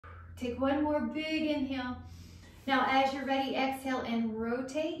Take one more big inhale. Now, as you're ready, exhale and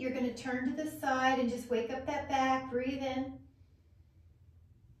rotate. You're going to turn to the side and just wake up that back. Breathe in.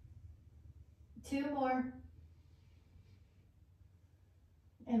 2 more.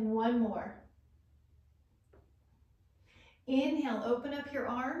 And 1 more. Inhale, open up your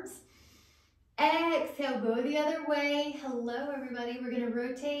arms. Exhale, go the other way. Hello, everybody. We're going to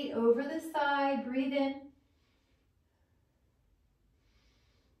rotate over the side. Breathe in.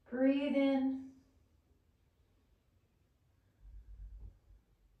 Breathe in.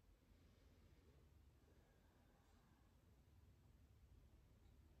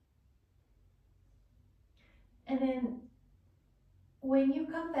 And then when you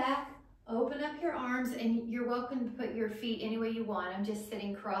come back, open up your arms, and you're welcome to put your feet any way you want. I'm just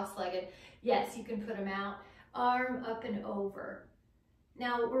sitting cross-legged. Yes, you can put them out, arm up and over.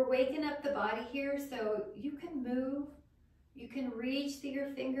 Now we're waking up the body here, so you can move, you can reach through your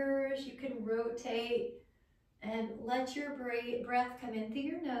fingers, you can rotate, and let your breath come in through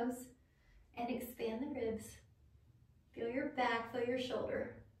your nose and expand the ribs. Feel your back, feel your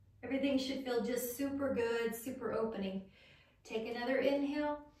shoulder. Everything should feel just super good, super opening. Take another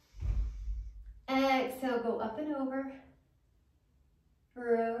inhale. Exhale, go up and over.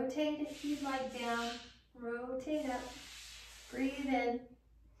 Rotate if you'd like down. Rotate up. Breathe in.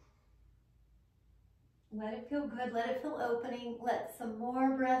 Let it feel good. Let it feel opening. Let some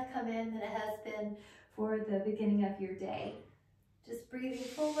more breath come in than it has been for the beginning of your day. Just breathing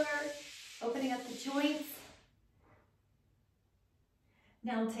fuller, opening up the joints.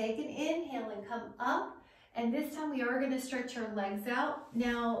 Now take an inhale and come up. And this time we are going to stretch our legs out.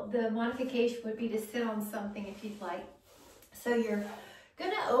 Now the modification would be to sit on something if you'd like. So you're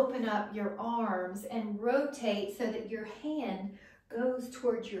going to open up your arms and rotate so that your hand goes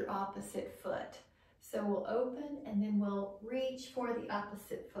towards your opposite foot. So we'll open and then we'll reach for the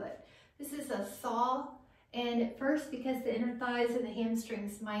opposite foot. This is a saw, and at first, because the inner thighs and the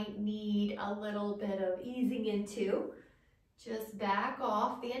hamstrings might need a little bit of easing into, just back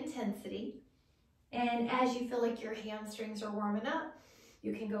off the intensity. And as you feel like your hamstrings are warming up,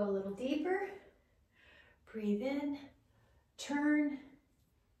 you can go a little deeper. Breathe in, turn,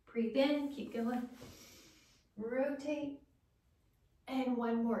 breathe in, keep going. Rotate, and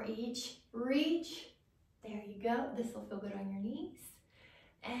 1 more each. Reach, there you go. This will feel good on your knees.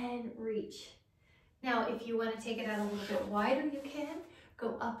 And reach. Now, if you want to take it out a little bit wider, you can.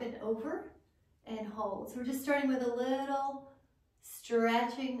 Go up and over and hold. So we're just starting with a little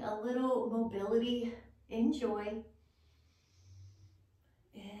stretching, a little mobility. Enjoy.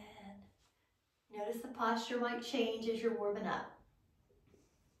 And notice the posture might change as you're warming up.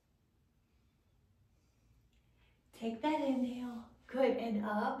 Take that inhale. Good. And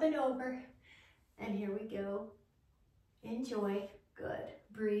up and over. And here we go. Enjoy. Good.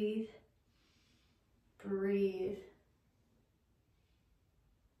 Breathe. Breathe.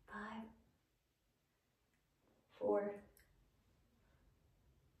 5, 4,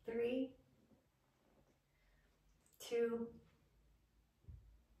 3, 2,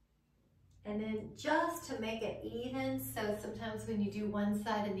 and then just to make it even, so sometimes when you do one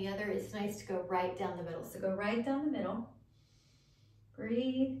side and the other, it's nice to go right down the middle. So go right down the middle.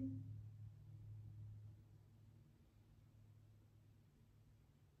 Breathe.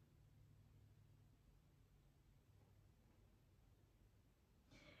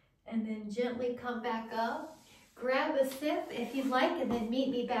 And then gently come back up. Grab a sip if you'd like, and then meet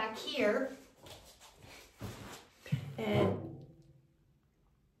me back here. And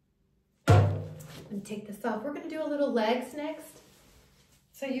take this off. We're going to do a little legs next.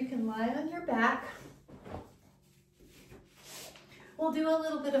 So you can lie on your back. We'll do a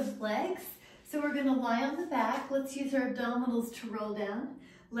little bit of legs. So we're going to lie on the back. Let's use our abdominals to roll down.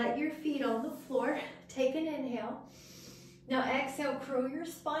 Let your feet on the floor. Take an inhale. Now exhale, curl your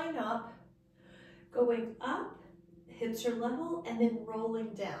spine up, going up, hips are level, and then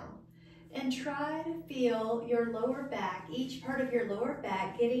rolling down. And try to feel your lower back, each part of your lower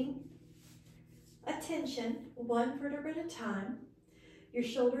back getting attention, 1 vertebra at a time. Your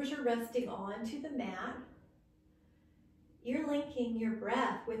shoulders are resting onto the mat. You're linking your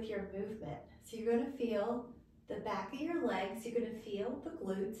breath with your movement. So you're going to feel the back of your legs, you're going to feel the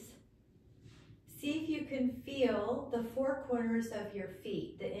glutes. See if you can feel the 4 corners of your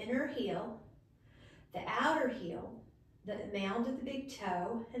feet, the inner heel, the outer heel, the mound of the big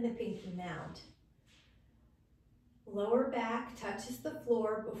toe, and the pinky mound. Lower back touches the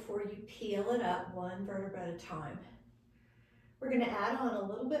floor before you peel it up 1 vertebra at a time. We're going to add on a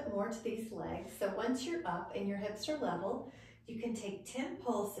little bit more to these legs. So once you're up and your hips are level, you can take 10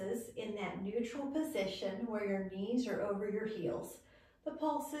 pulses in that neutral position where your knees are over your heels. The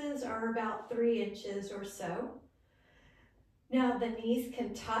pulses are about 3 inches or so. Now the knees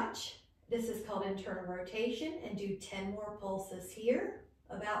can touch. This is called internal rotation, and do 10 more pulses here,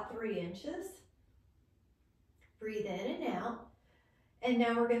 about 3 inches. Breathe in and out. And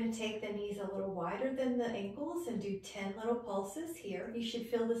now we're going to take the knees a little wider than the ankles and do 10 little pulses here. You should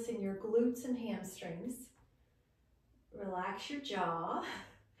feel this in your glutes and hamstrings. Relax your jaw.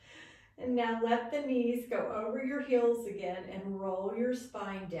 And now let the knees go over your heels again and roll your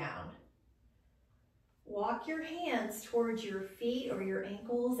spine down. Walk your hands towards your feet or your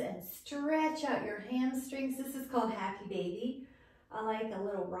ankles and stretch out your hamstrings. This is called Happy Baby. I like a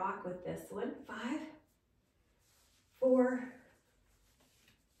little rock with this one. 5, 4,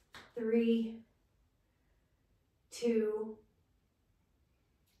 3, 2,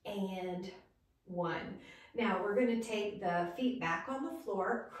 and 1. Now we're going to take the feet back on the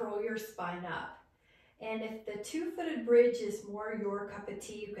floor, curl your spine up. And if the 2-footed bridge is more your cup of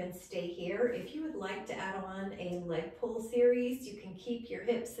tea, you can stay here. If you would like to add on a leg pull series, you can keep your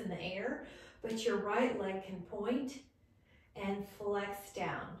hips in the air, but your right leg can point and flex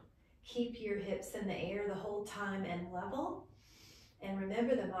down. Keep your hips in the air the whole time and level. And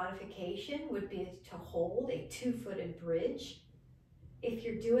remember, the modification would be to hold a 2-footed bridge. If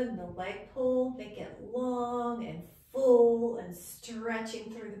you're doing the leg pull, make it long and full and stretching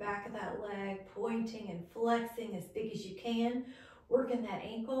through the back of that leg, pointing and flexing as big as you can, working that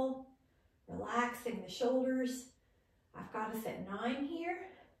ankle, relaxing the shoulders. I've got us at 9 here.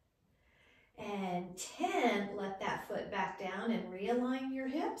 And 10, let that foot back down and realign your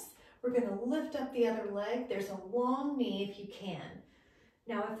hips. We're going to lift up the other leg. There's a long knee if you can.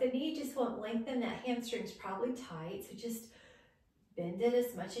 Now, if the knee just won't lengthen, that hamstring's probably tight, so just bend it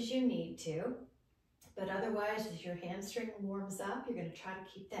as much as you need to. But otherwise, as your hamstring warms up, you're going to try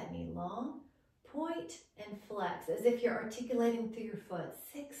to keep that knee long, point and flex, as if you're articulating through your foot.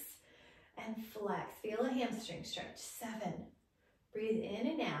 6, and flex. Feel a hamstring stretch. 7, breathe in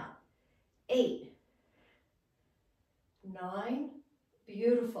and out. 8, 9,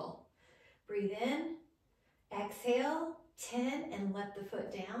 beautiful. Breathe in, exhale, 10, and let the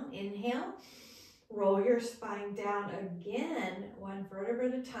foot down. Inhale. Roll your spine down again, 1 vertebra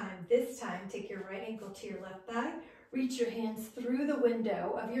at a time. This time, take your right ankle to your left thigh. Reach your hands through the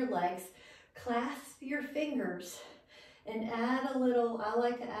window of your legs. Clasp your fingers and add a little, I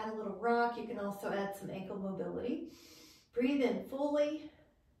like to add a little rock. You can also add some ankle mobility. Breathe in fully.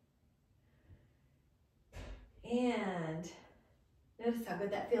 And notice how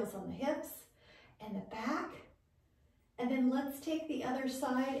good that feels on the hips and the back. And then let's take the other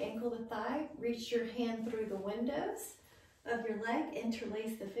side, ankle to thigh. Reach your hand through the windows of your leg.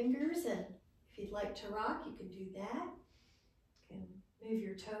 Interlace the fingers, and if you'd like to rock, you can do that. You can move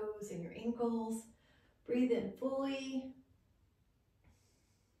your toes and your ankles. Breathe in fully.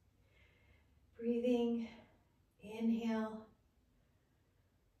 Breathing. Inhale.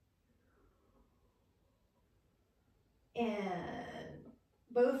 And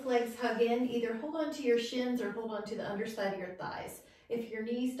both legs hug in. Either hold on to your shins or hold on to the underside of your thighs. If your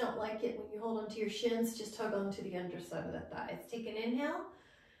knees don't like it when you hold on to your shins, just hug on to the underside of the thighs. Take an inhale.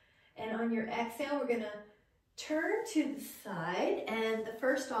 And on your exhale, we're going to turn to the side. And the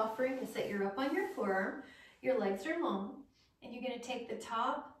first offering is that you're up on your forearm. Your legs are long. And you're going to take the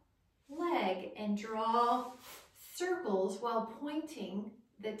top leg and draw circles while pointing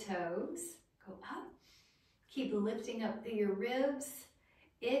the toes. Go up. Keep lifting up through your ribs.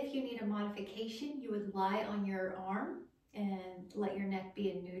 If you need a modification, you would lie on your arm and let your neck be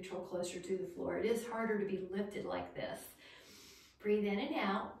in neutral, closer to the floor. It is harder to be lifted like this. Breathe in and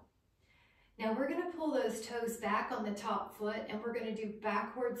out. Now we're going to pull those toes back on the top foot, and we're going to do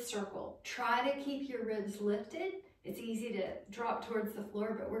backward circle. Try to keep your ribs lifted. It's easy to drop towards the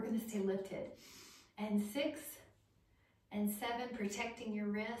floor, but we're going to stay lifted. And 6 and 7, protecting your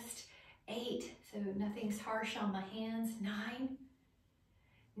wrist. 8, so nothing's harsh on my hands. 9.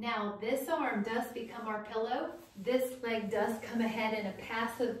 Now this arm does become our pillow. This leg does come ahead in a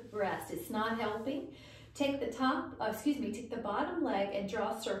passive rest. It's not helping. Take the take the bottom leg and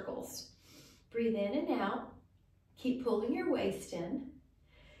draw circles. Breathe in and out. Keep pulling your waist in.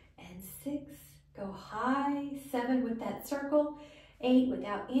 And 6, go high. 7 with that circle. 8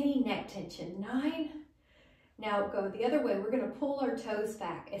 without any neck tension. 9. Now go the other way. We're going to pull our toes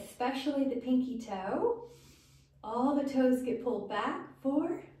back, especially the pinky toe. All the toes get pulled back.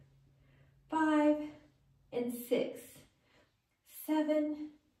 4, 5, and 6, 7,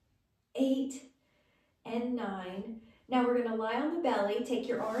 8, and 9. Now we're going to lie on the belly. Take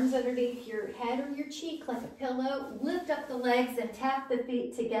your arms underneath your head or your cheek like a pillow. Lift up the legs and tap the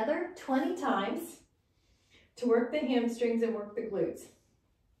feet together 20 times. to work the hamstrings and work the glutes.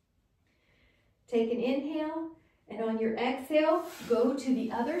 Take an inhale, and on your exhale, go to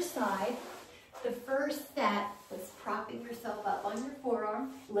the other side. The first step was propping yourself up on your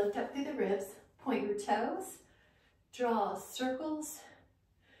forearm, lift up through the ribs, point your toes, draw circles,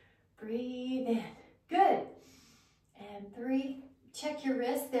 breathe in. Good. And 3, check your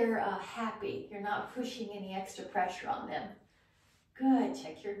wrists, they're happy. You're not pushing any extra pressure on them. Good,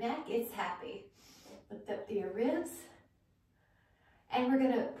 check your neck, it's happy. Lift up through your ribs. And we're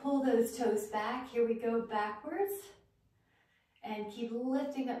gonna pull those toes back. Here we go, backwards. And keep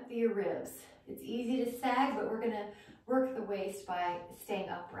lifting up through your ribs. It's easy to sag, but we're gonna work the waist by staying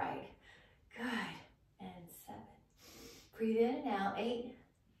upright. Good, and 7. Breathe in and out, 8,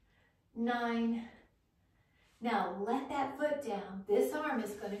 9. Now let that foot down. This arm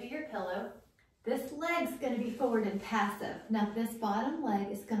is gonna be your pillow. This leg's gonna be forward and passive. Now this bottom leg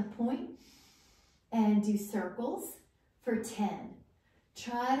is gonna point and do circles for 10.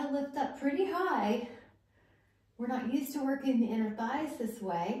 Try to lift up pretty high. We're not used to working the inner thighs this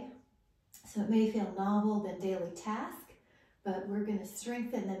way, so it may feel novel than daily task, but we're gonna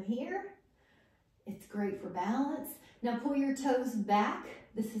strengthen them here. It's great for balance. Now pull your toes back.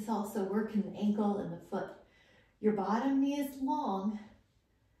 This is also working the ankle and the foot. Your bottom knee is long.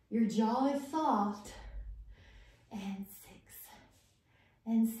 Your jaw is soft. And 6,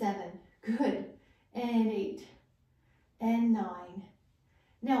 and 7, good. And 8, and 9.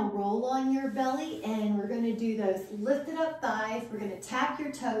 Now roll on your belly, and we're gonna do those lifted up thighs. We're gonna tap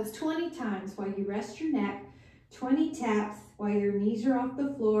your toes 20 times while you rest your neck. 20 taps while your knees are off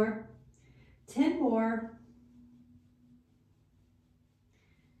the floor. 10 more.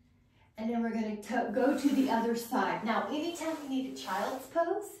 And then we're gonna go to the other side. Now, anytime you need a child's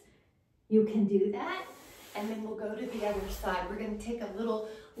pose, you can do that. And then we'll go to the other side. We're gonna take a little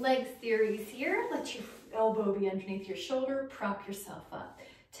leg series here. Let your elbow be underneath your shoulder. Prop yourself up.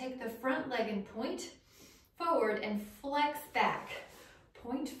 Take the front leg and point forward and flex back.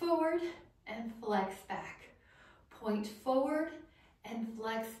 Point forward and flex back. Point forward and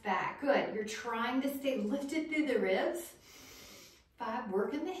flex back. Good. You're trying to stay lifted through the ribs. 5,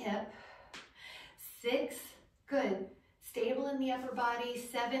 working the hip. 6, good. Stable in the upper body.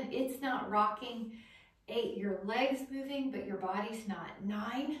 7, it's not rocking. 8, your legs moving, but your body's not.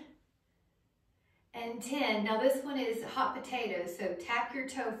 9, and 10. Now this one is hot potato, so tap your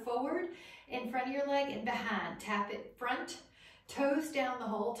toe forward in front of your leg and behind. Tap it front, toes down the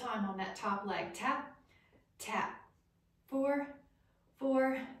whole time on that top leg. Tap, tap. 4,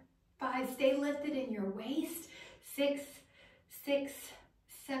 4, 5. Stay lifted in your waist. 6, 6,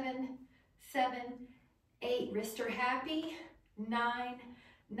 7, 7, 8. Wrists are happy. 9,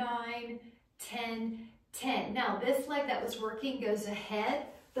 9, 10, 10. Now this leg that was working goes ahead.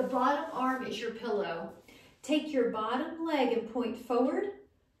 The bottom arm is your pillow. Take your bottom leg and point forward,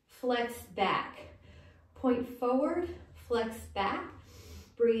 flex back. Point forward, flex back.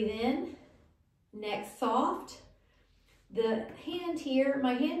 Breathe in, neck soft. The hand here,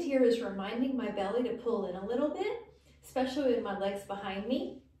 my hand here is reminding my belly to pull in a little bit, especially with my legs behind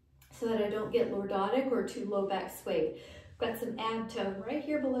me, so that I don't get lordotic or too low back swayed. Got some ab tone right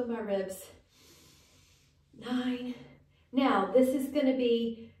here below my ribs. 9. Now, this is going to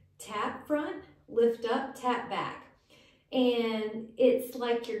be tap front, lift up, tap back. And it's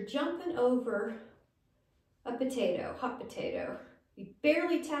like you're jumping over a potato, hot potato. You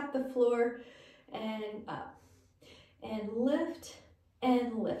barely tap the floor and up. And lift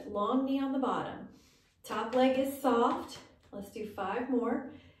and lift. Long knee on the bottom. Top leg is soft. Let's do 5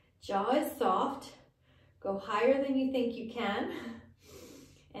 more. Jaw is soft. Go higher than you think you can.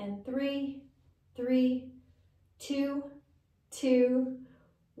 And 3, 3, 2, 2,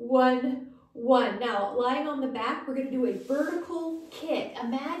 1, 1. Now, lying on the back, we're going to do a vertical kick.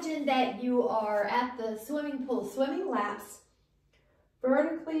 Imagine that you are at the swimming pool, swimming laps.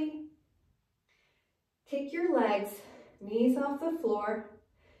 Vertically kick your legs, knees off the floor.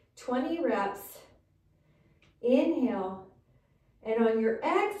 20 reps. Inhale. And on your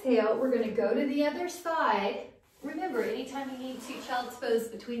exhale, we're going to go to the other side. Remember, anytime you need to child's pose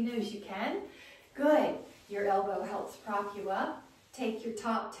between those, you can. Good. Your elbow helps prop you up. Take your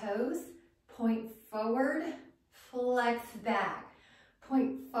top toes, point forward, flex back.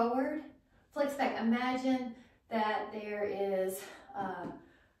 Point forward, flex back. Imagine that there is a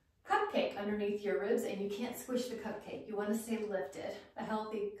cupcake underneath your ribs and you can't squish the cupcake. You want to stay lifted, a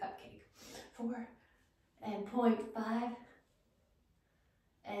healthy cupcake. 4, and point 5,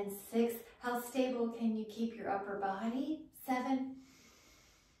 and 6. How stable can you keep your upper body? 7,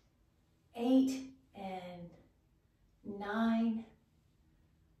 8, and 9,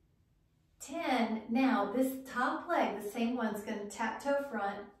 10. Now this top leg, the same one's gonna tap toe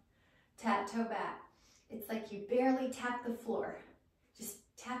front, tap toe back. It's like you barely tap the floor. Just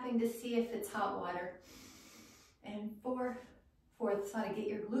tapping to see if it's hot water. And 4, fourths how to get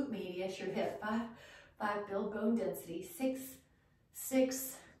your glute medius, your hip. 5, build bone density. 6,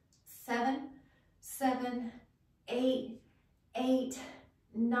 7, 8,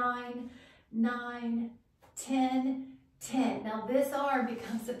 9, 10. Now this arm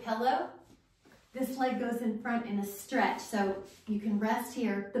becomes a pillow. This leg goes in front in a stretch, so you can rest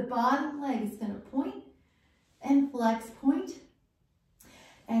here. The bottom leg is going to point and flex, point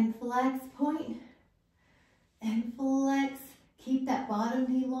and flex, point and flex. Keep that bottom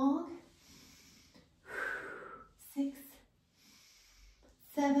knee long. 6,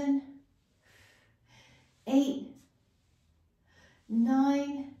 7, 8,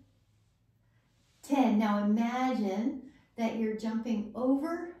 9, 10. Now imagine that you're jumping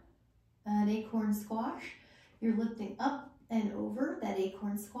over an acorn squash. You're lifting up and over that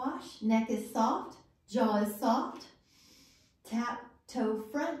acorn squash. Neck is soft, jaw is soft. Tap toe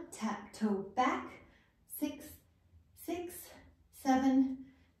front, tap toe back. 6, 7,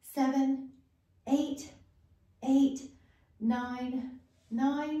 8,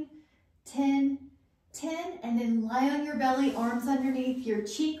 9, 10, and then lie on your belly, arms underneath your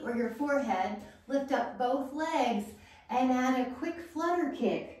cheek or your forehead. Lift up both legs and add a quick flutter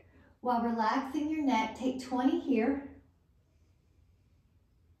kick while relaxing your neck. Take 20 here.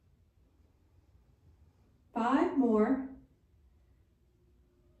 5 more.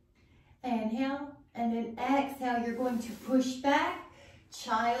 Inhale, and then exhale. You're going to push back,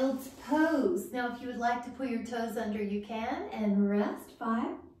 child's pose. Now, if you would like to put your toes under, you can, and rest.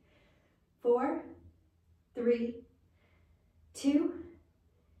 5, 4, 3, 2,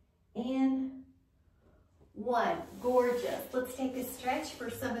 and 1. Gorgeous. Let's take a stretch for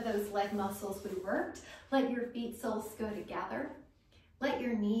some of those leg muscles we worked. Let your feet soles go together. Let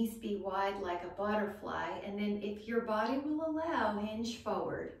your knees be wide like a butterfly. And then if your body will allow, hinge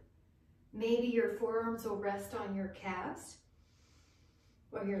forward. Maybe your forearms will rest on your calves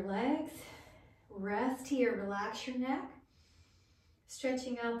or your legs. Rest here. Relax your neck.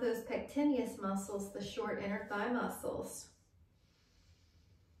 Stretching out those pectineus muscles, the short inner thigh muscles.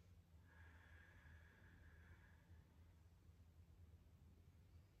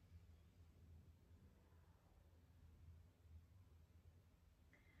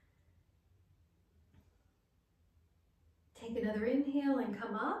 Take another inhale and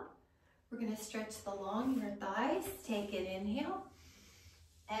come up. We're going to stretch the long inner thighs. Take an inhale.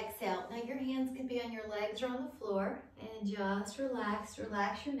 Exhale. Now your hands can be on your legs or on the floor. And just relax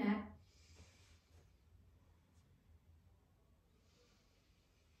your neck.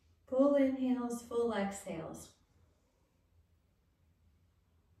 Full inhales, full exhales.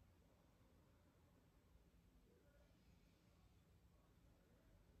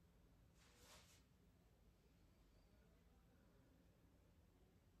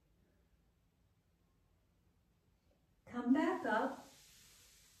 Come back up.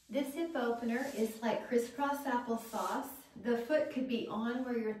 This hip opener is like crisscross applesauce. The foot could be on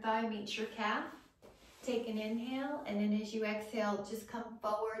where your thigh meets your calf. Take an inhale, and then as you exhale, just come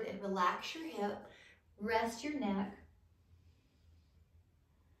forward and relax your hip. Rest your neck.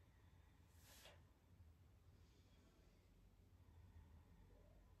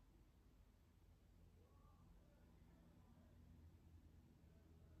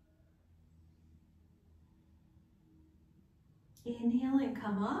 Inhale and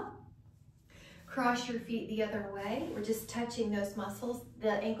come up. Cross your feet the other way. We're just touching those muscles.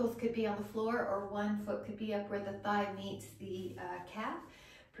 The ankles could be on the floor, or one foot could be up where the thigh meets the calf.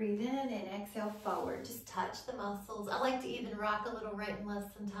 Breathe in and exhale forward. Just touch the muscles. I like to even rock a little right and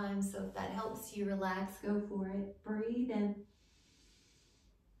left sometimes, so if that helps you relax, go for it. Breathe in.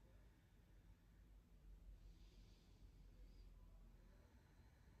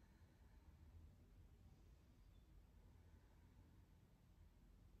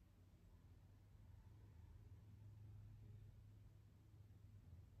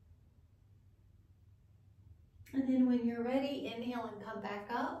 And then when you're ready, inhale and come back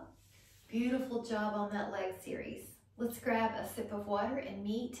up. Beautiful job on that leg series. Let's grab a sip of water and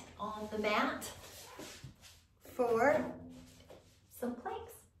meet on the mat for some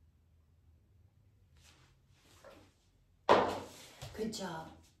planks. Good job.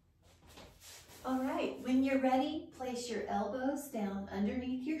 All right, when you're ready, place your elbows down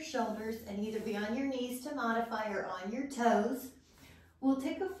underneath your shoulders and either be on your knees to modify or on your toes. We'll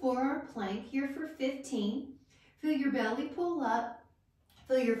take a forearm plank here for 15. Feel your belly pull up.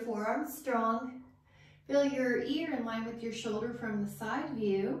 Feel your forearms strong. Feel your ear in line with your shoulder from the side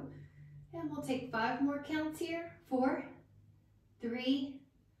view. And we'll take 5 more counts here. 4, 3,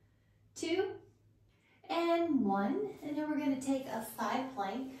 2, and 1. And then we're going to take a side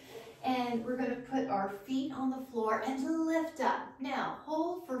plank and we're going to put our feet on the floor and lift up. Now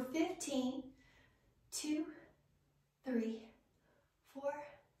hold for 15, 2, 3, 4,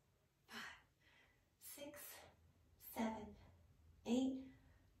 5, 6, 7, 8,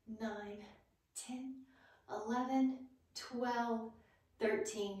 9, 10, 11, 12,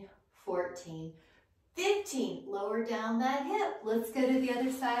 13, 14, 15. Lower down that hip. Let's go to the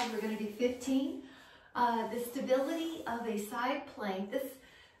other side. We're going to do 15. The stability of a side plank, this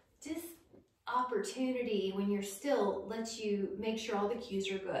opportunity when you're still lets you make sure all the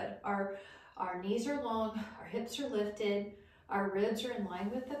cues are good. Our knees are long, our hips are lifted, our ribs are in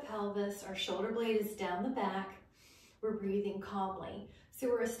line with the pelvis, our shoulder blade is down the back, we're breathing calmly. So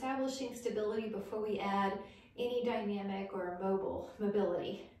we're establishing stability before we add any dynamic or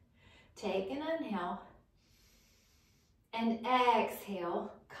mobility. Take an inhale and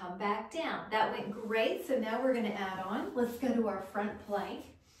exhale, come back down. That went great, so now we're gonna add on. Let's go to our front plank.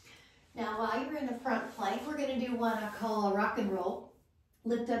 Now while you're in a front plank, we're gonna do one I call a rock and roll.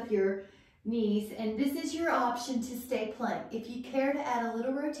 Lift up your knees, and this is your option to stay plank. If you care to add a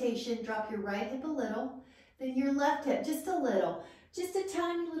little rotation, drop your right hip a little, then your left hip just a little. Just a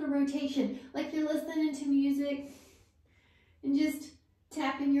tiny little rotation, like you're listening to music and just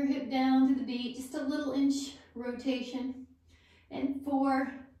tapping your hip down to the beat, just a little inch rotation. And 4,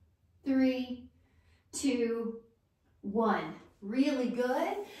 3, 2, 1. Really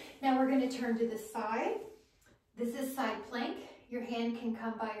good. Now we're going to turn to the side. This is side plank. Your hand can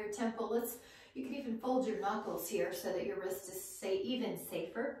come by your temple. You can even fold your knuckles here so that your wrist is even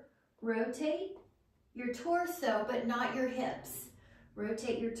safer. Rotate your torso, but not your hips.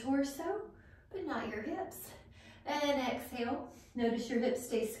 Rotate your torso, but not your hips. And exhale. Notice your hips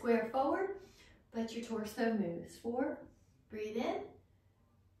stay square forward, but your torso moves. 4, breathe in.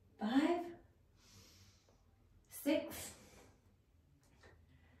 5, 6,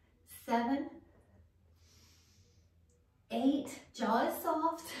 7, 8, jaw is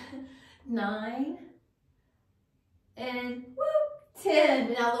soft. 9, and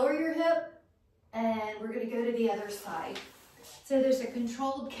 10. Now lower your hip, and we're going to go to the other side. So there's a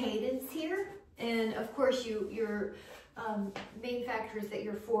controlled cadence here, and of course your main factor is that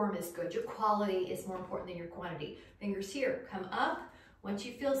your form is good. Your quality is more important than your quantity. Fingers here, come up. Once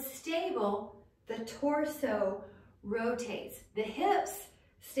you feel stable, the torso rotates. The hips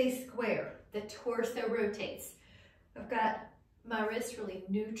stay square. The torso rotates. I've got my wrist really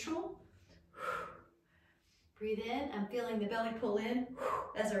neutral. Breathe in. I'm feeling the belly pull in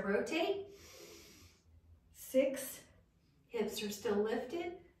as I rotate. 6, hips are still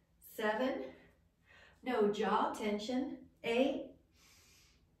lifted. 7, no jaw tension. 8,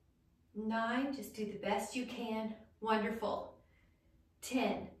 9, just do the best you can. Wonderful.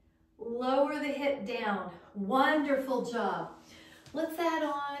 10, lower the hip down. Wonderful job. Let's add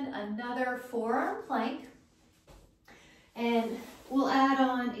on another forearm plank. And we'll add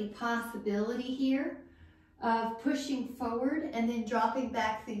on a possibility here of pushing forward and then dropping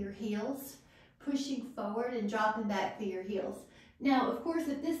back through your heels. Pushing forward and dropping back through your heels. Now, of course,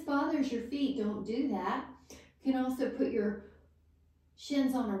 if this bothers your feet, don't do that. You can also put your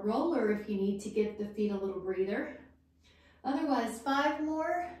shins on a roller if you need to give the feet a little breather. Otherwise, 5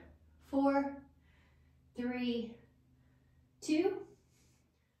 more. 4, 3, 2,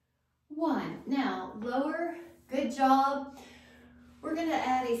 1. Now, lower. Good job. We're going to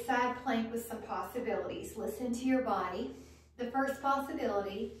add a side plank with some possibilities. Listen to your body. The first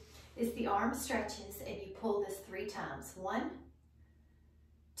possibility is the arm stretches and you pull this 3 times. 1,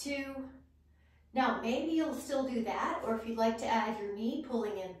 2. Now maybe you'll still do that, or if you'd like to add your knee,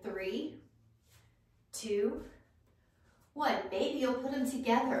 pulling in 3, 2, 1. Maybe you'll put them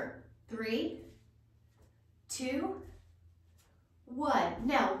together. 3, 2, 1.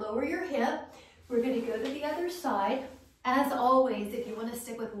 Now lower your hip. We're going to go to the other side. As always, if you want to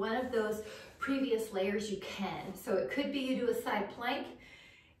stick with one of those previous layers, you can. So it could be you do a side plank.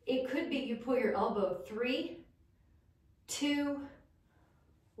 It could be you pull your elbow 3, 2,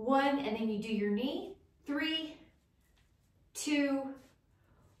 1, and then you do your knee. 3, 2,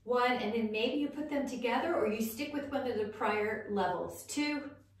 1, and then maybe you put them together or you stick with one of the prior levels. 2,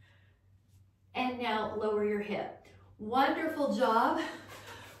 and now lower your hip. Wonderful job.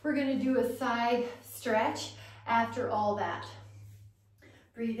 We're going to do a side stretch after all that.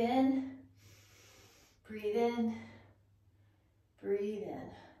 Breathe in, breathe in, breathe in.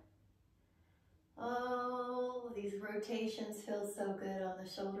 Oh, these rotations feel so good on the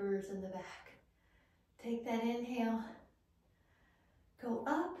shoulders and the back. Take that inhale, go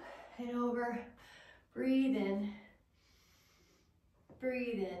up and over. Breathe in.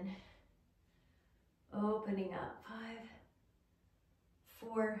 Breathe in. Opening up. 5,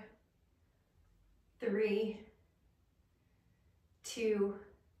 4, 3, 2,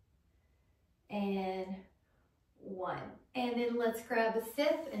 and 1. And then let's grab a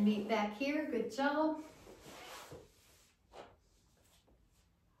sip and meet back here. Good job.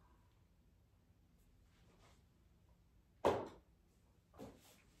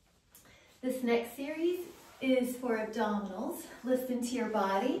 This next series is for abdominals. Listen to your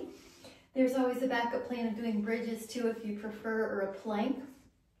body. There's always a backup plan of doing bridges too if you prefer, or a plank.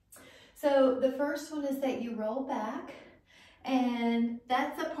 So the first one is that you roll back, and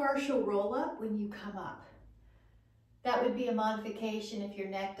that's a partial roll up when you come up. That would be a modification if your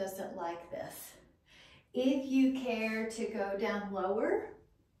neck doesn't like this. If you care to go down lower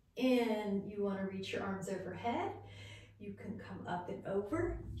and you want to reach your arms overhead, you can come up and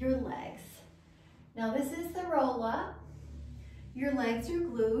over your legs. Now this is the roll up. Your legs are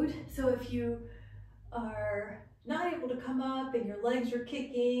glued, so if you are not able to come up and your legs are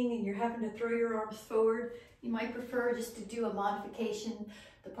kicking and you're having to throw your arms forward, you might prefer just to do a modification,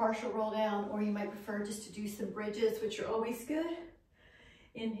 the partial roll down, or you might prefer just to do some bridges, which are always good.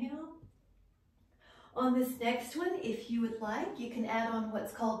 Inhale. On this next one, if you would like, you can add on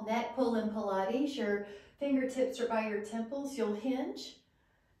what's called neck pull in Pilates. Your fingertips are by your temples. You'll hinge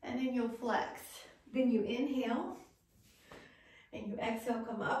and then you'll flex. Then you inhale and you exhale,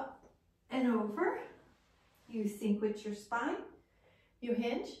 come up and over. You sink with your spine. You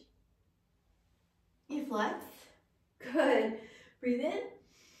hinge. You flex. Good. Breathe in.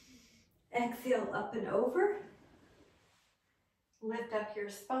 Exhale, up and over. Lift up your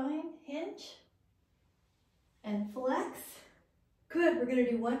spine, hinge, and flex. Good. We're going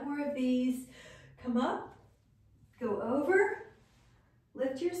to do one more of these. Come up, go over,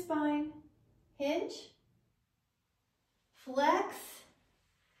 lift your spine, hinge, flex.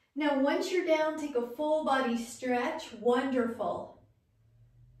 Now, once you're down, take a full body stretch. Wonderful.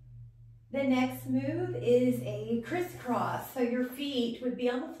 The next move is a crisscross. So your feet would be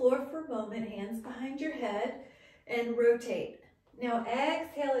on the floor for a moment, hands behind your head, and rotate. Now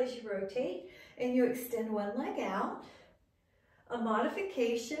exhale as you rotate, and you extend one leg out. A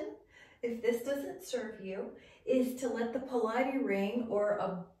modification, if this doesn't serve you, is to let the Pilates ring or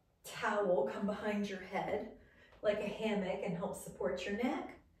a towel come behind your head, like a hammock, and help support your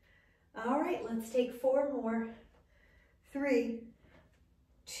neck. All right, let's take 4 more. 3,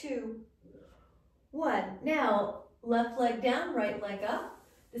 2, 1. Now, left leg down, right leg up.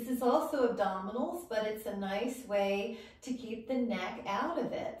 This is also abdominals, but it's a nice way to keep the neck out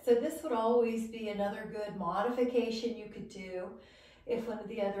of it. So this would always be another good modification you could do if one of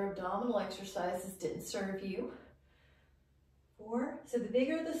the other abdominal exercises didn't serve you. 4. So the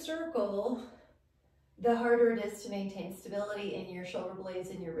bigger the circle, the harder it is to maintain stability in your shoulder blades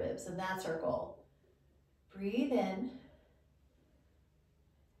and your ribs, and that's our goal. Breathe in.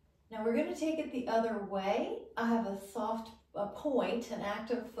 Now we're going to take it the other way. I have a point, an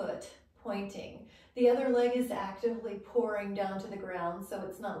active foot pointing. The other leg is actively pouring down to the ground, so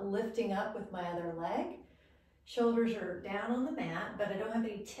it's not lifting up with my other leg. Shoulders are down on the mat, but I don't have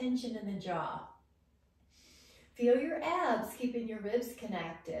any tension in the jaw. Feel your abs, keeping your ribs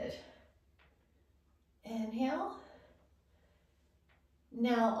connected. Inhale.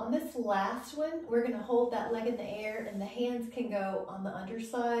 Now on this last one, we're going to hold that leg in the air and the hands can go on the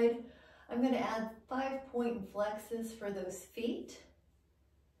underside. I'm going to add 5-point flexes for those feet.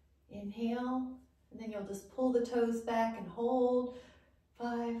 Inhale, and then you'll just pull the toes back and hold.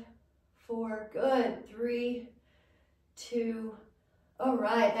 5, 4, good. 3, 2, all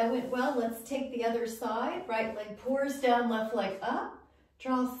right, that went well. Let's take the other side. Right leg pours down, left leg up.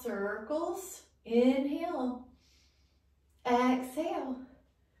 Draw circles. Inhale. Exhale.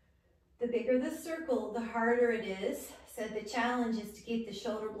 The bigger the circle, the harder it is. So the challenge is to keep the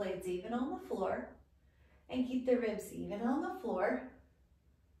shoulder blades even on the floor and keep the ribs even on the floor.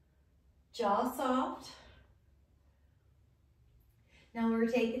 Jaw soft. Now we're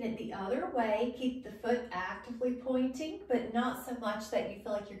taking it the other way. Keep the foot actively pointing, but not so much that you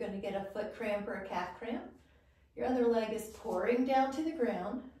feel like you're going to get a foot cramp or a calf cramp. Your other leg is pouring down to the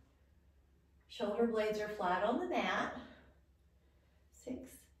ground. Shoulder blades are flat on the mat. 6,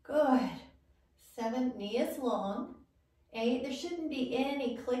 good. 7, knee is long. 8, there shouldn't be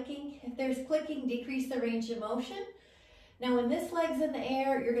any clicking. If there's clicking, decrease the range of motion. Now when this leg's in the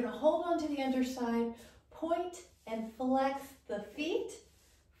air, you're going to hold on to the underside, point and flex the feet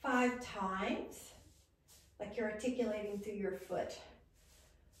 5 times, like you're articulating through your foot.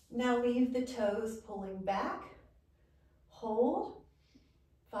 Now leave the toes pulling back. Hold.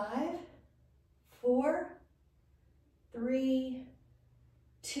 5, 4, 3,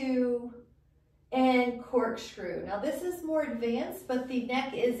 2, and corkscrew. Now this is more advanced, but the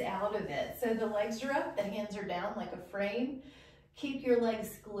neck is out of it. So the legs are up, the hands are down like a frame. Keep your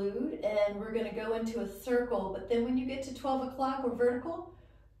legs glued, and we're gonna go into a circle, but then when you get to 12 o'clock or vertical,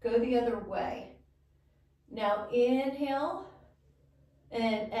 go the other way. Now inhale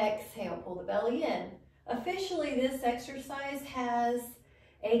and exhale, pull the belly in. Officially, this exercise has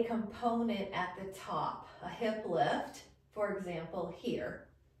a component at the top, a hip lift, for example, here.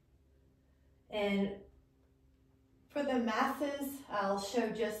 And for the masses, I'll show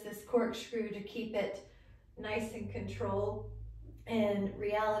just this corkscrew to keep it nice and controlled. In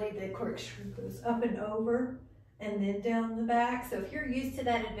reality, the corkscrew goes up and over and then down the back. So if you're used to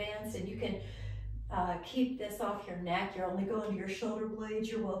that advanced and you can keep this off your neck, you're only going to your shoulder blades,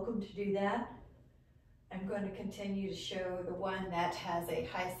 you're welcome to do that. I'm going to continue to show the one that has a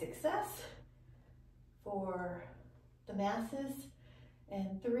high success for the masses.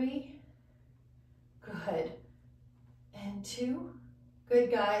 And 3, good. And 2,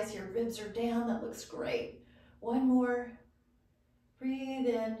 good guys, your ribs are down, that looks great. 1 more, breathe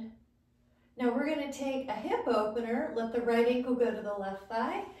in. Now we're gonna take a hip opener, let the right ankle go to the left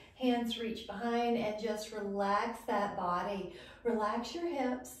thigh, hands reach behind, and just relax that body. Relax your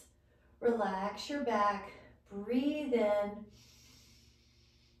hips, relax your back, breathe in.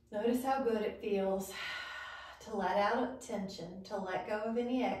 Notice how good it feels to let out tension, to let go of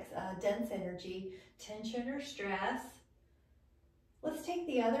any dense energy, tension or stress. Let's take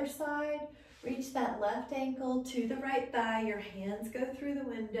the other side. Reach that left ankle to the right thigh. Your hands go through the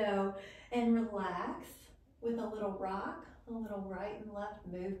window and relax with a little rock, a little right and left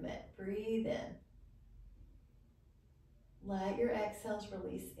movement. Breathe in. Let your exhales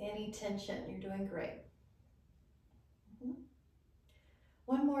release any tension. You're doing great.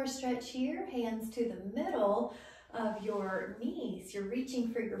 One more stretch here, hands to the middle of your knees. You're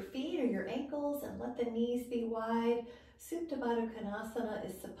reaching for your feet or your ankles, and let the knees be wide. Supta Baddha Konasana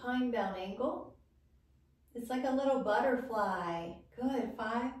is supine bound angle. It's like a little butterfly. Good,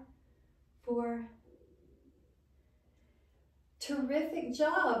 5, 4. Terrific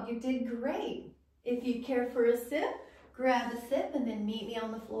job, you did great. If you care for a sip, grab a sip and then meet me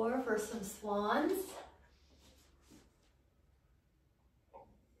on the floor for some swans.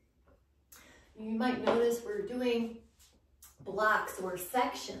 You might notice we're doing blocks or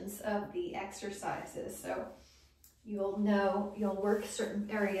sections of the exercises. So you'll work certain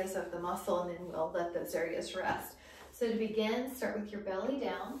areas of the muscle, and then we'll let those areas rest. So to begin, start with your belly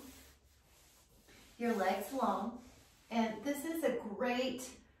down, your legs long, and this is a great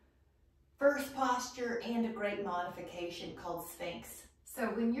first posture and a great modification called Sphinx. So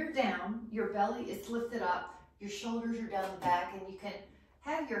when you're down, your belly is lifted up, your shoulders are down the back, and you can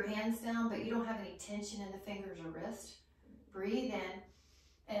have your hands down, but you don't have any tension in the fingers or wrist. Breathe in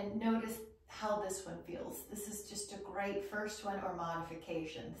and notice how this one feels. This is just a great first one or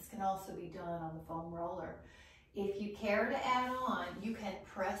modification. This can also be done on the foam roller. If you care to add on, you can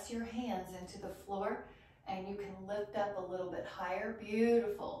press your hands into the floor and you can lift up a little bit higher.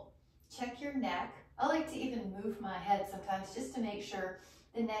 Beautiful. Check your neck. I like to even move my head sometimes just to make sure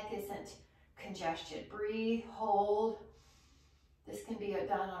the neck isn't congested. Breathe, hold. This can be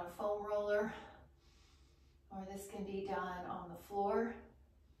done on a foam roller, or this can be done on the floor.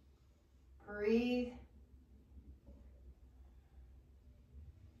 Breathe.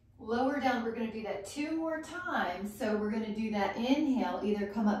 Lower down, we're going to do that 2 more times. So we're going to do that inhale, either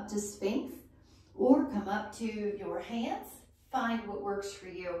come up to Sphinx or come up to your hands. Find what works for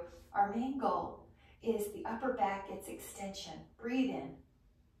you. Our main goal is the upper back gets extension. Breathe in.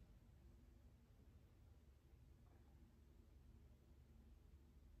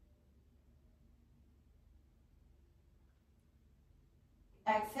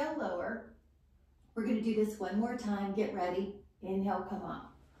 Exhale, lower. We're going to do this 1 more time. Get ready. Inhale, come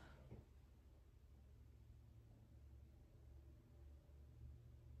up.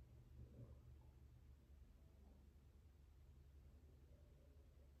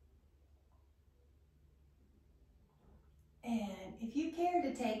 And if you care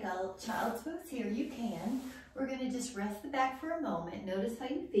to take a child's pose here, you can. We're going to just rest the back for a moment. Notice how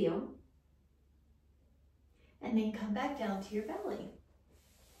you feel. And then come back down to your belly.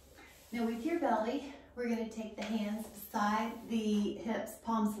 Now with your belly, we're going to take the hands beside the hips,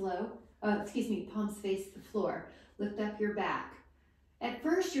 palms palms face the floor. Lift up your back. At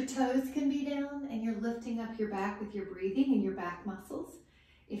first, your toes can be down and you're lifting up your back with your breathing and your back muscles.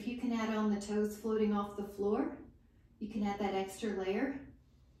 If you can add on the toes floating off the floor, you can add that extra layer.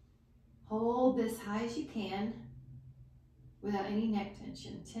 Hold this high as you can. without any neck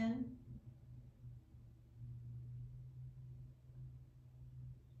tension. 10.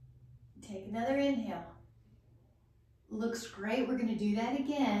 Take another inhale. Looks great. We're going to do that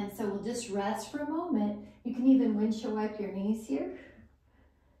again. So we'll just rest for a moment. You can even windshield wipe your knees here.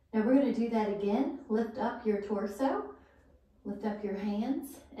 Now we're going to do that again. Lift up your torso, lift up your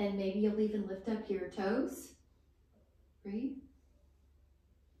hands, and maybe you'll even lift up your toes. Breathe.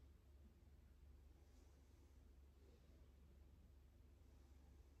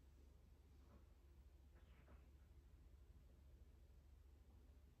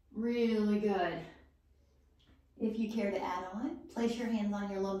 Really good. If you care to add on, place your hands on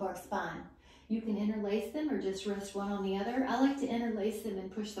your lumbar spine. You can interlace them or just rest one on the other. I like to interlace them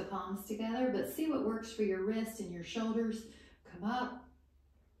and push the palms together, but see what works for your wrist and your shoulders. Come up.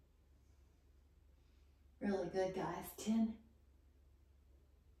 Really good, guys. 10.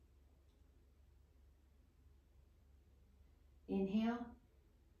 Inhale.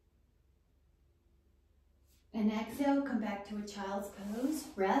 And exhale, come back to a child's pose.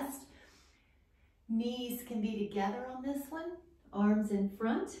 Rest. Knees can be together on this one. Arms in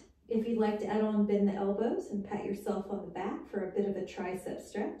front. If you'd like to add on, bend the elbows and pat yourself on the back for a bit of a tricep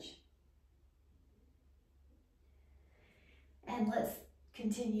stretch. And let's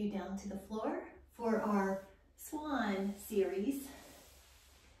continue down to the floor for our swan series.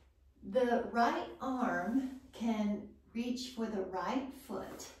 The right arm can reach for the right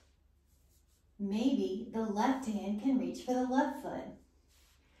foot. Maybe the left hand can reach for the left foot.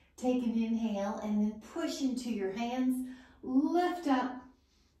 Take an inhale and then push into your hands. Lift up.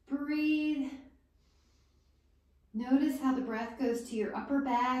 Breathe. Notice how the breath goes to your upper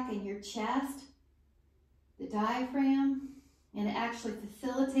back and your chest, the diaphragm, and it actually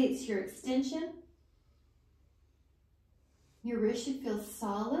facilitates your extension. Your wrist should feel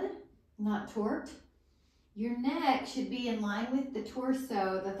solid, not torqued. Your neck should be in line with the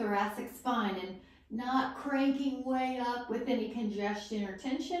torso, the thoracic spine, and not cranking way up with any congestion or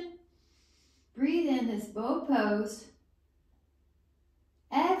tension. Breathe in this bow pose.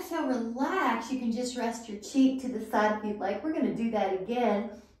 Exhale, relax. You can just rest your cheek to the side if you'd like. We're going to do that again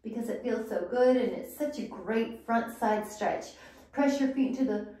because it feels so good and it's such a great front side stretch. Press your feet into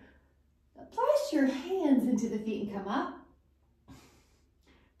the, press your hands into the feet and come up.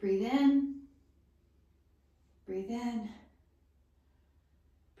 Breathe in. Breathe in.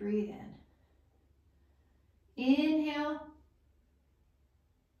 Breathe in. Inhale.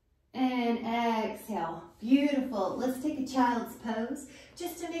 And exhale. Beautiful. Let's take a child's pose.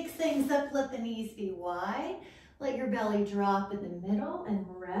 Just to mix things up, let the knees be wide. Let your belly drop in the middle and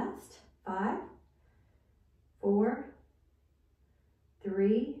rest. 5, 4,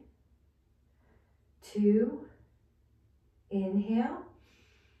 3, 2, inhale.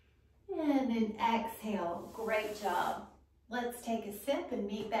 And then exhale. Great job. Let's take a sip and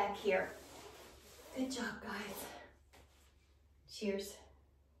meet back here. Good job, guys. Cheers.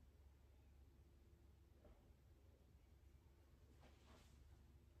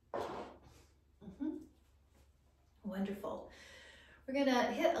 Wonderful. We're going to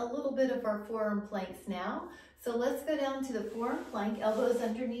hit a little bit of our forearm planks now. So let's go down to the forearm plank, elbows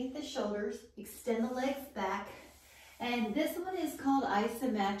underneath the shoulders, extend the legs back. And this one is called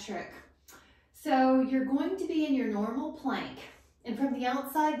isometric. So you're going to be in your normal plank. And from the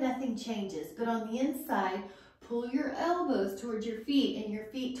outside, nothing changes. But on the inside, pull your elbows towards your feet and your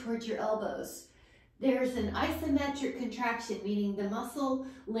feet towards your elbows. There's an isometric contraction, meaning the muscle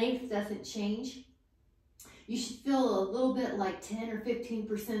length doesn't change. You should feel a little bit like 10 or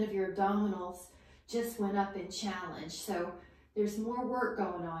 15% of your abdominals just went up in challenge. So there's more work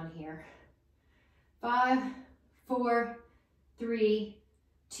going on here. 5, 4, 3,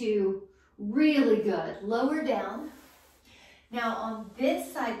 2, really good. Lower down. Now on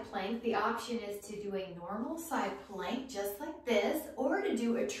this side plank, the option is to do a normal side plank just like this, or to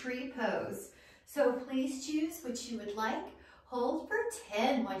do a tree pose. So please choose which you would like. Hold for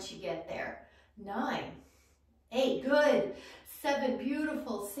 10 once you get there. 9, 8, good. 7,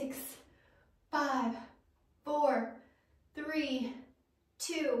 beautiful. 6, 5, 4, 3,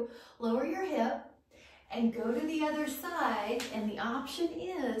 2. Lower your hip and go to the other side. And the option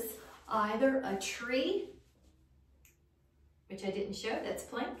is either a tree, which I didn't show, that's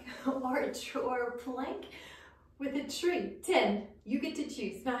plank, or a plank with a tree. 10, you get to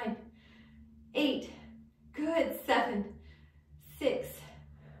choose. 9, 8, good. 7, 6,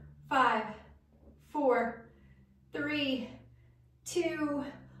 5, 4, 3, 2,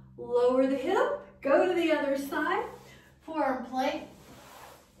 lower the hip, go to the other side, forearm plank.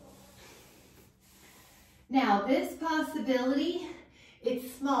 Now this possibility,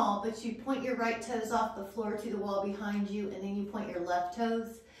 It's small, but you point your right toes off the floor to the wall behind you, and then you point your left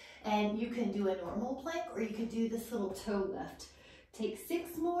toes. And you can do a normal plank, or you could do this little toe lift. Take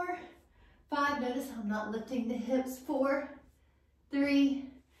 6 more. 5, notice I'm not lifting the hips. 4, 3,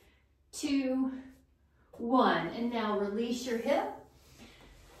 2, 1. And now release your hip.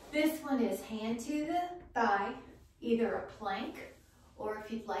 This one is hand to the thigh, either a plank, or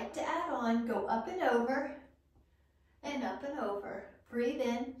if you'd like to add on, go up and over, and up and over. Breathe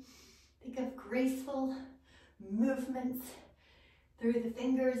in. Think of graceful movements through the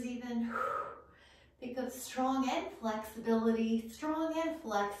fingers even. Think of strong and flexibility, strong and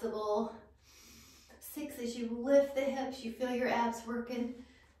flexible. 6, as you lift the hips, you feel your abs working,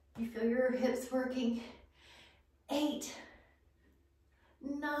 you feel your hips working. 8,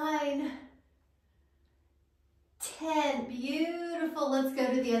 9, 10, beautiful. Let's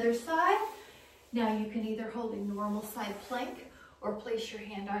go to the other side. Now you can either hold a normal side plank or place your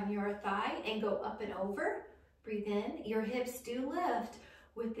hand on your thigh and go up and over. Breathe in. Your hips do lift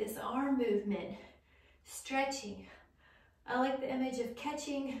with this arm movement. Stretching. I like the image of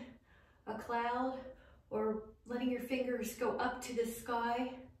catching a cloud or letting your fingers go up to the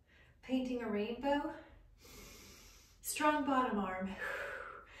sky, painting a rainbow. Strong bottom arm.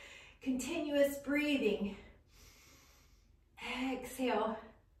 Continuous breathing. Exhale.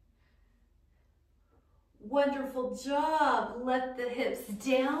 Wonderful job. Let the hips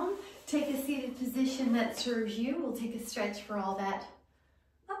down. Take a seated position that serves you. We'll take a stretch for all that.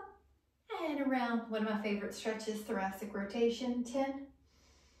 Up and around. One of my favorite stretches, thoracic rotation. 10.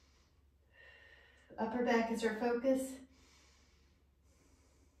 Upper back is our focus.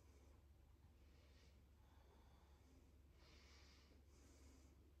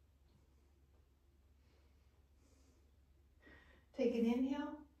 Take an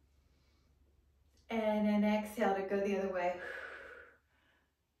inhale. And an exhale to go the other way.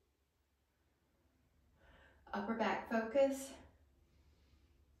 Upper back focus.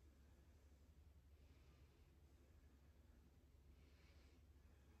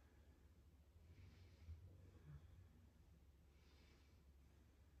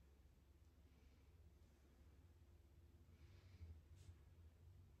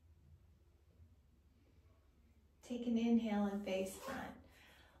 Take an inhale and face front.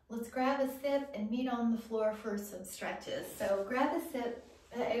 Let's grab a sip and meet on the floor for some stretches. So grab a sip.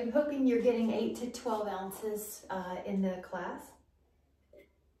 I'm hoping you're getting 8 to 12 ounces in the class.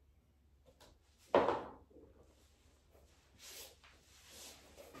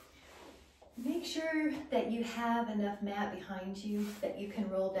 Make sure that you have enough mat behind you that you can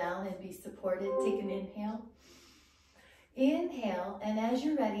roll down and be supported. Take an inhale. Inhale, and as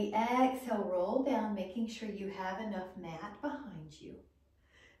you're ready, exhale, roll down, making sure you have enough mat behind you.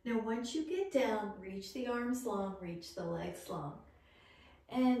 Now, once you get down, reach the arms long, reach the legs long,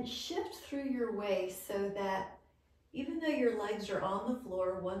 and shift through your waist so that even though your legs are on the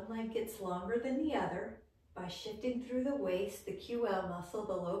floor, one leg gets longer than the other. By shifting through the waist, the QL muscle,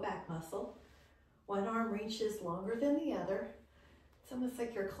 the low back muscle, one arm reaches longer than the other. It's almost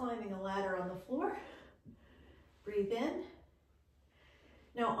like you're climbing a ladder on the floor. Breathe in.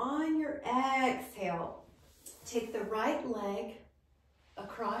 Now on your exhale, take the right leg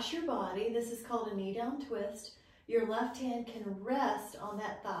across your body. This is called a knee down twist. Your left hand can rest on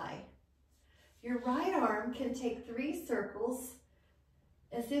that thigh. Your right arm can take 3 circles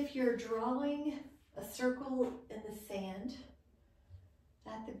as if you're drawing a circle in the sand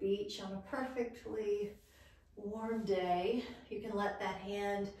at the beach on a perfectly warm day. You can let that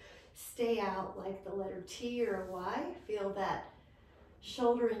hand stay out like the letter T or a Y. Feel that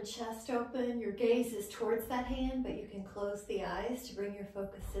shoulder and chest open. Your gaze is towards that hand, but you can close the eyes to bring your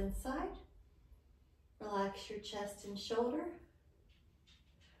focus inside. Relax your chest and shoulder.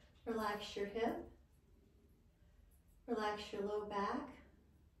 Relax your hip. Relax your low back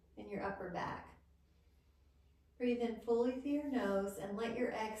and your upper back. Breathe in fully through your nose and let your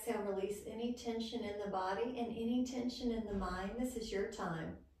exhale release any tension in the body and any tension in the mind. This is your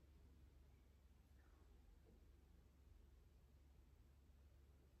time.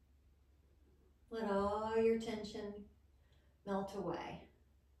 Let all your tension melt away.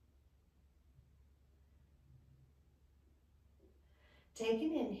 Take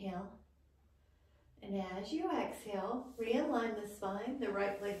an inhale, and as you exhale, realign the spine. The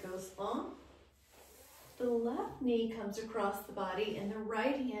right leg goes long. The left knee comes across the body, and the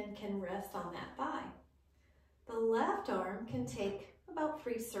right hand can rest on that thigh. The left arm can take about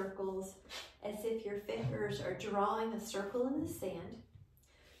 3 circles, as if your fingers are drawing a circle in the sand,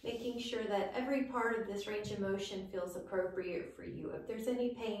 making sure that every part of this range of motion feels appropriate for you. If there's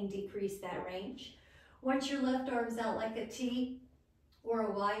any pain, decrease that range. Once your left arm's out like a T, or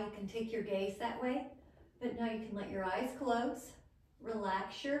a Y, you can take your gaze that way. But now you can let your eyes close.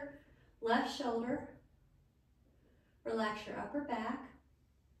 Relax your left shoulder. Relax your upper back.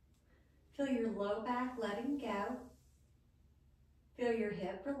 Feel your low back letting go. Feel your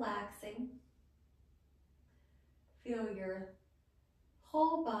hip relaxing. Feel your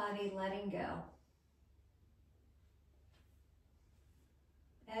whole body letting go.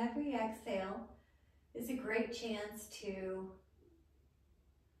 Every exhale is a great chance to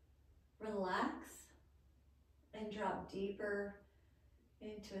relax and drop deeper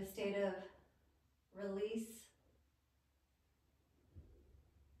into a state of release.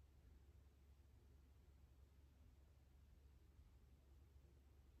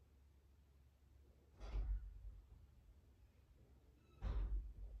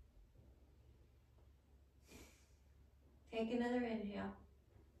 Take another inhale.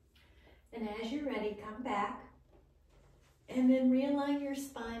 And as you're ready, come back. And then realign your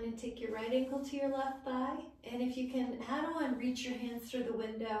spine and take your right ankle to your left thigh. And if you can add on, reach your hands through the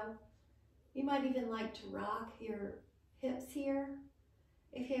window. You might even like to rock your hips here.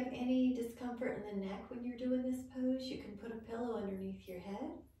 If you have any discomfort in the neck when you're doing this pose, you can put a pillow underneath your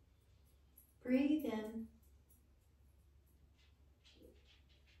head. Breathe in.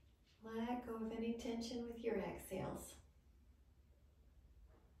 Let go of any tension with your exhales.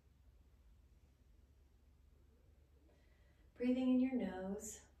 Breathing in your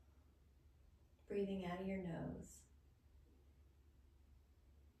nose, breathing out of your nose.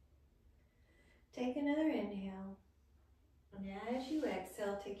 Take another inhale. And as you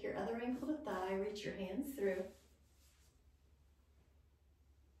exhale, take your other ankle to thigh, reach your hands through.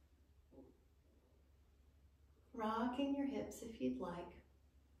 Rocking your hips if you'd like.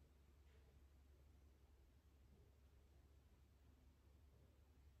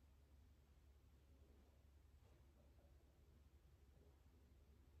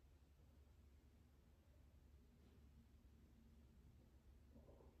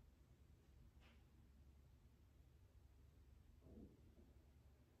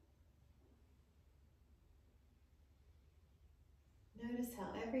 Notice how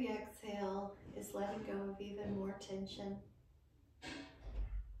every exhale is letting go of even more tension.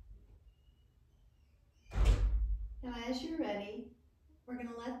 Now, as you're ready, we're going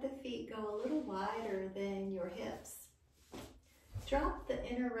to let the feet go a little wider than your hips. Drop the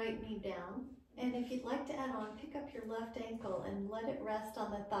inner right knee down, and if you'd like to add on, pick up your left ankle and let it rest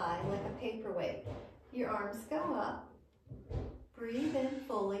on the thigh like a paperweight. Your arms go up. Breathe in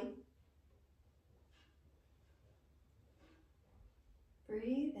fully.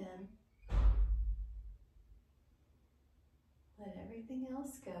 Breathe in. Let everything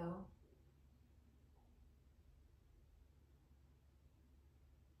else go.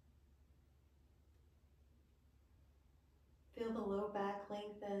 Feel the low back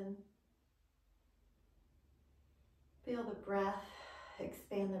lengthen. Feel the breath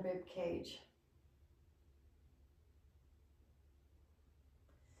expand the rib cage.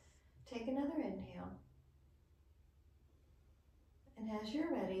 Take another inhale. And as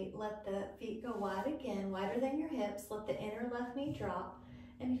you're ready, let the feet go wide again, wider than your hips. Let the inner left knee drop.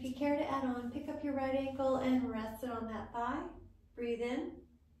 And if you care to add on, pick up your right ankle and rest it on that thigh. Breathe in.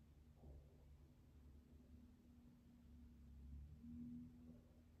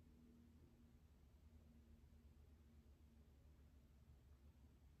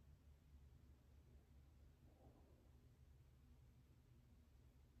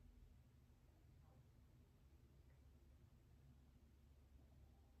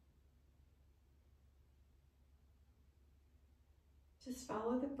 Just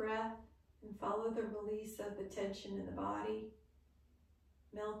follow the breath and follow the release of the tension in the body.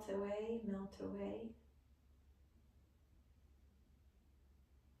 Melt away, melt away.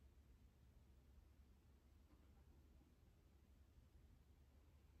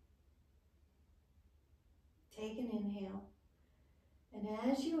 Take an inhale. And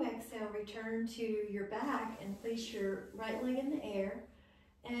as you exhale, return to your back and place your right leg in the air.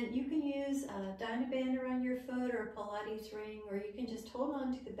 And you can use a Dynaband around your foot or a Pilates ring, or you can just hold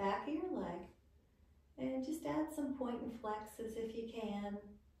on to the back of your leg and just add some point and flexes if you can,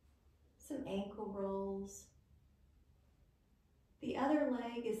 some ankle rolls. The other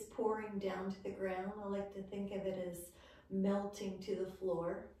leg is pouring down to the ground. I like to think of it as melting to the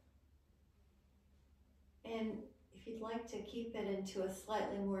floor. And if you'd like to keep it into a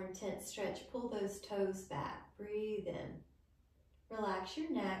slightly more intense stretch, pull those toes back. Breathe in. Relax your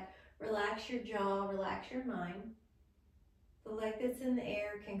neck, relax your jaw, relax your mind. The leg that's in the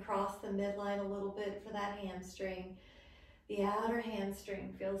air can cross the midline a little bit for that hamstring. The outer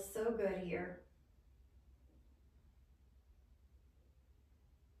hamstring feels so good here.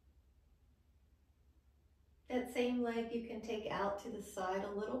 That same leg you can take out to the side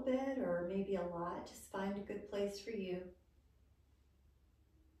a little bit or maybe a lot. Just find a good place for you.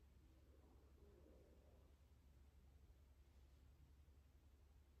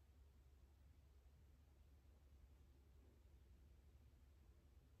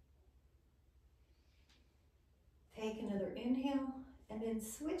 Take another inhale and then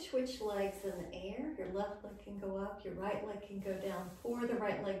switch which leg's in the air. Your left leg can go up, your right leg can go down. Pour the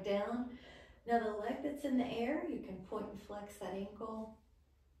right leg down. Now the leg that's in the air, you can point and flex that ankle.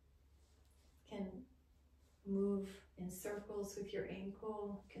 Can move in circles with your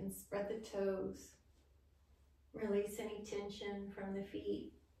ankle. Can spread the toes. Release any tension from the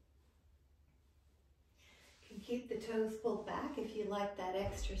feet. Can keep the toes pulled back if you like that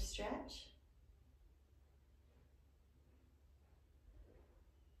extra stretch.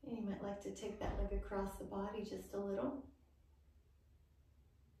 And you might like to take that leg across the body just a little.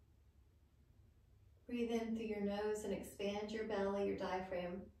 Breathe in through your nose and expand your belly, your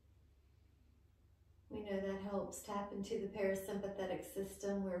diaphragm. We know that helps tap into the parasympathetic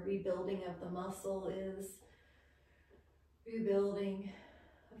system where rebuilding of the muscle is rebuilding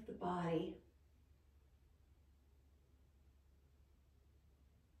of the body.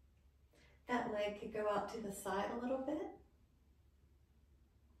 That leg could go out to the side a little bit.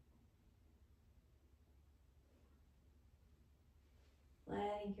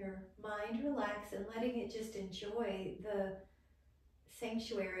 Letting your mind relax and letting it just enjoy the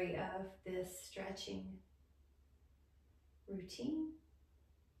sanctuary of this stretching routine.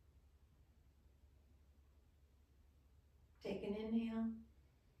 Take an inhale.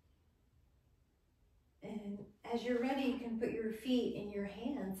 And as you're ready, you can put your feet in your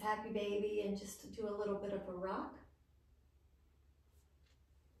hands, happy baby, and just do a little bit of a rock.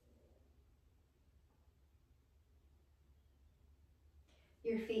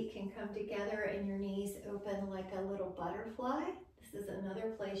 Your feet can come together and your knees open like a little butterfly. This is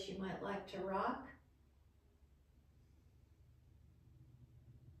another place you might like to rock.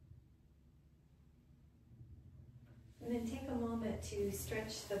 And then take a moment to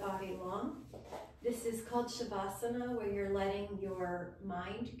stretch the body long. This is called Shavasana, where you're letting your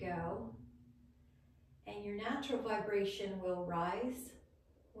mind go and your natural vibration will rise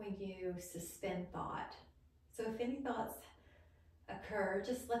when you suspend thought. So if any thoughts occur,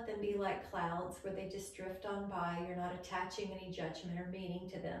 just let them be like clouds where they just drift on by. You're not attaching any judgment or meaning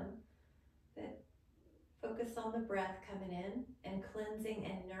to them, but focus on the breath coming in and cleansing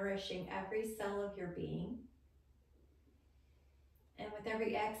and nourishing every cell of your being. And with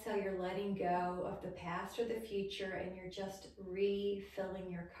every exhale, you're letting go of the past or the future and you're just refilling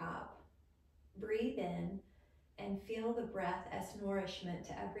your cup. Breathe in and feel the breath as nourishment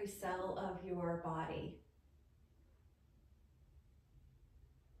to every cell of your body.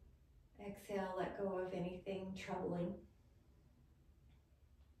 Exhale, let go of anything troubling.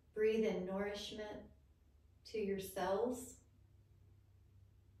 Breathe in nourishment to your cells.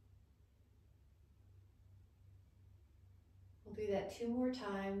 We'll do that 2 more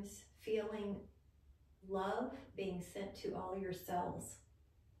times, feeling love being sent to all your cells.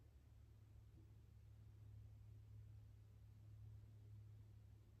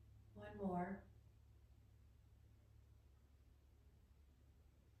 One more.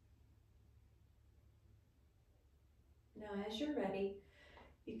 Now, as you're ready,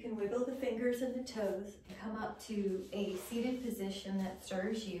 you can wiggle the fingers and the toes and come up to a seated position that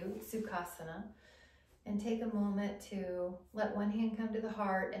serves you, Sukhasana, and take a moment to let one hand come to the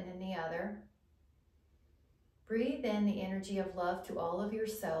heart and then the other. Breathe in the energy of love to all of your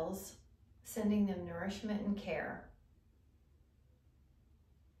cells, sending them nourishment and care.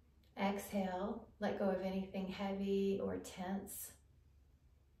 Exhale, let go of anything heavy or tense.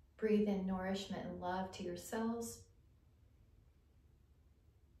 Breathe in nourishment and love to your cells.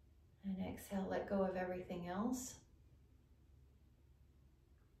 And exhale, let go of everything else.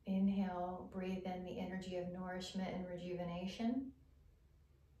 Inhale, breathe in the energy of nourishment and rejuvenation.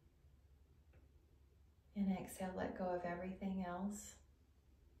 And exhale, let go of everything else.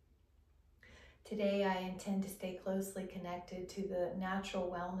 Today, I intend to stay closely connected to the natural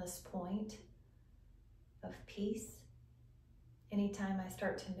wellness point of peace. Anytime I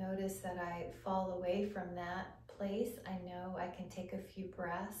start to notice that I fall away from that place, I know I can take a few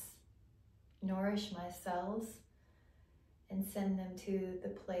breaths, nourish my cells, and send them to the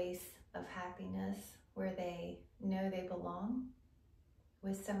place of happiness where they know they belong.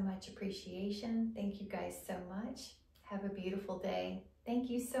 With so much appreciation, thank you guys so much. Have a beautiful day. Thank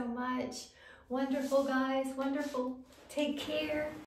you so much. Wonderful, guys, wonderful. Take care.